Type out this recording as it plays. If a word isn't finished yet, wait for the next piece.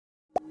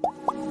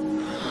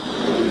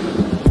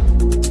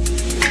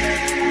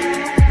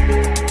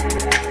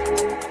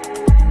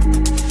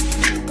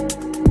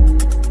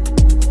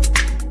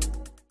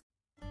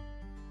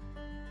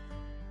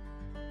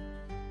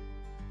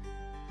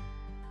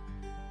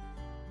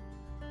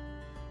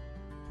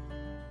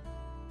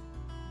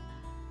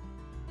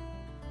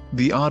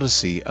The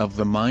Odyssey of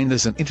the Mind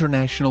is an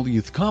international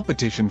youth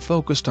competition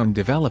focused on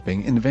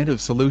developing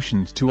inventive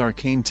solutions to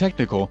arcane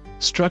technical,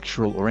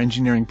 structural or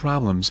engineering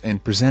problems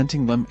and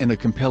presenting them in a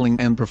compelling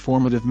and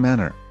performative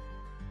manner.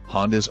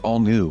 Honda's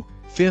all-new,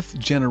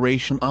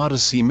 5th-generation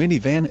Odyssey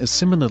minivan is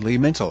similarly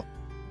mental.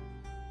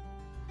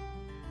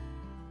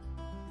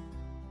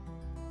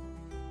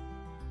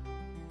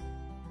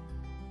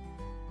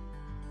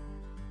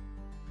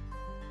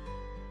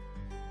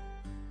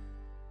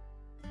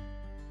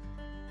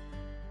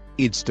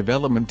 Its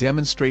development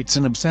demonstrates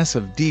an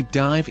obsessive deep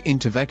dive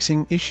into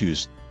vexing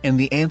issues, and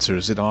the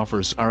answers it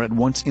offers are at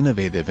once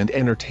innovative and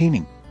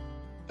entertaining.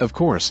 Of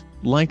course,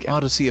 like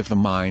Odyssey of the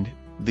Mind,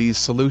 these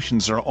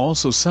solutions are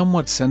also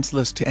somewhat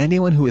senseless to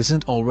anyone who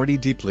isn't already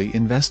deeply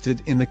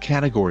invested in the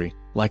category,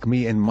 like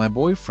me and my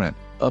boyfriend,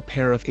 a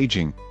pair of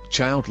aging,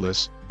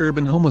 childless,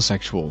 urban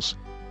homosexuals.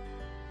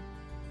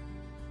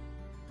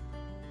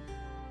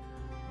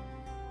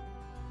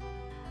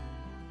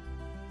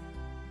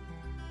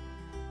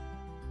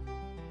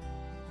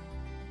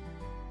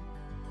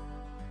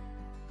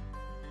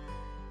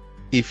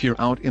 If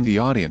you're out in the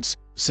audience,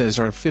 says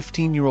our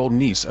 15-year-old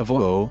niece of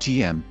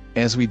OOTM,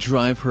 as we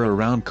drive her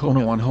around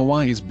Kona on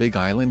Hawaii's Big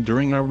Island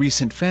during our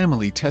recent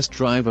family test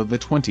drive of the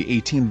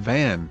 2018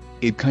 van,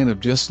 it kind of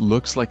just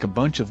looks like a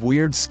bunch of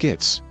weird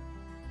skits.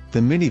 The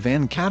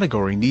minivan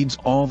category needs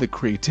all the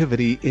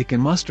creativity it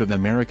can muster. The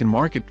American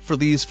market for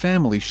these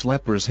family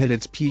schleppers hit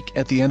its peak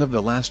at the end of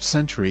the last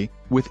century,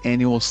 with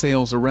annual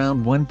sales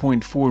around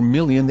 1.4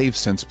 million. They've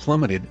since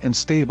plummeted and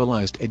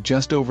stabilized at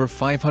just over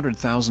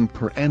 500,000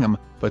 per annum,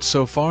 but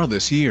so far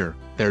this year,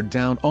 they're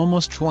down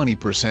almost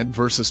 20%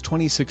 versus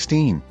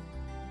 2016.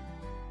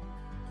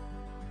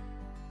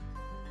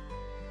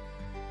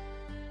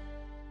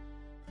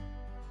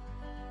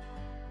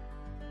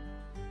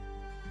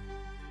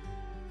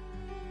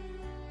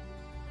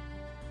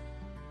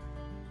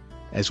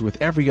 As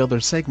with every other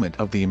segment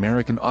of the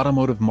American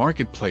automotive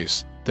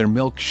marketplace, their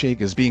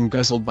milkshake is being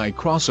guzzled by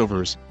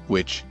crossovers,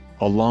 which,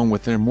 along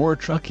with their more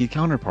trucky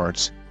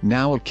counterparts,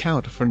 now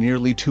account for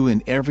nearly 2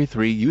 in every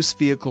 3 used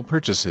vehicle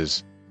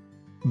purchases.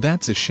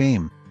 That's a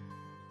shame.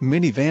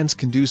 Minivans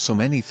can do so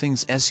many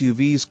things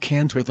SUVs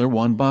can't with their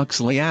one-box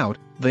layout.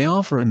 They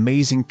offer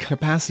amazing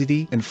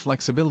capacity and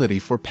flexibility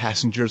for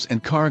passengers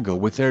and cargo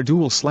with their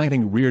dual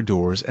sliding rear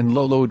doors and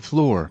low-load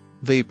floor.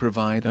 They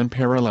provide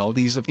unparalleled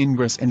ease of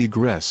ingress and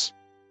egress.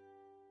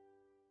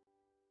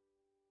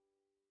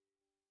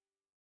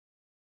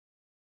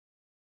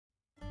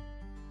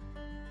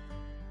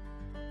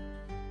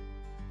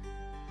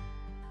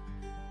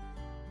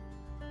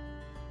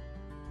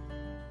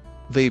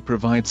 They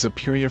provide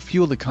superior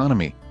fuel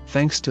economy,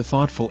 thanks to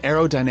thoughtful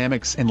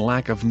aerodynamics and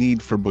lack of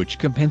need for butch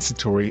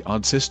compensatory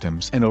odd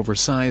systems and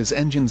oversized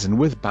engines, and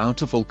with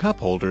bountiful cup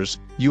holders,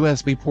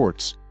 USB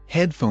ports,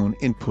 headphone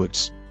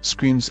inputs,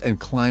 screens and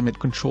climate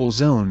control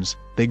zones,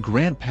 they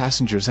grant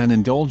passengers an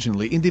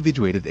indulgently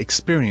individuated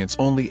experience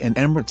only an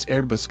Emirates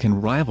Airbus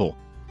can rival.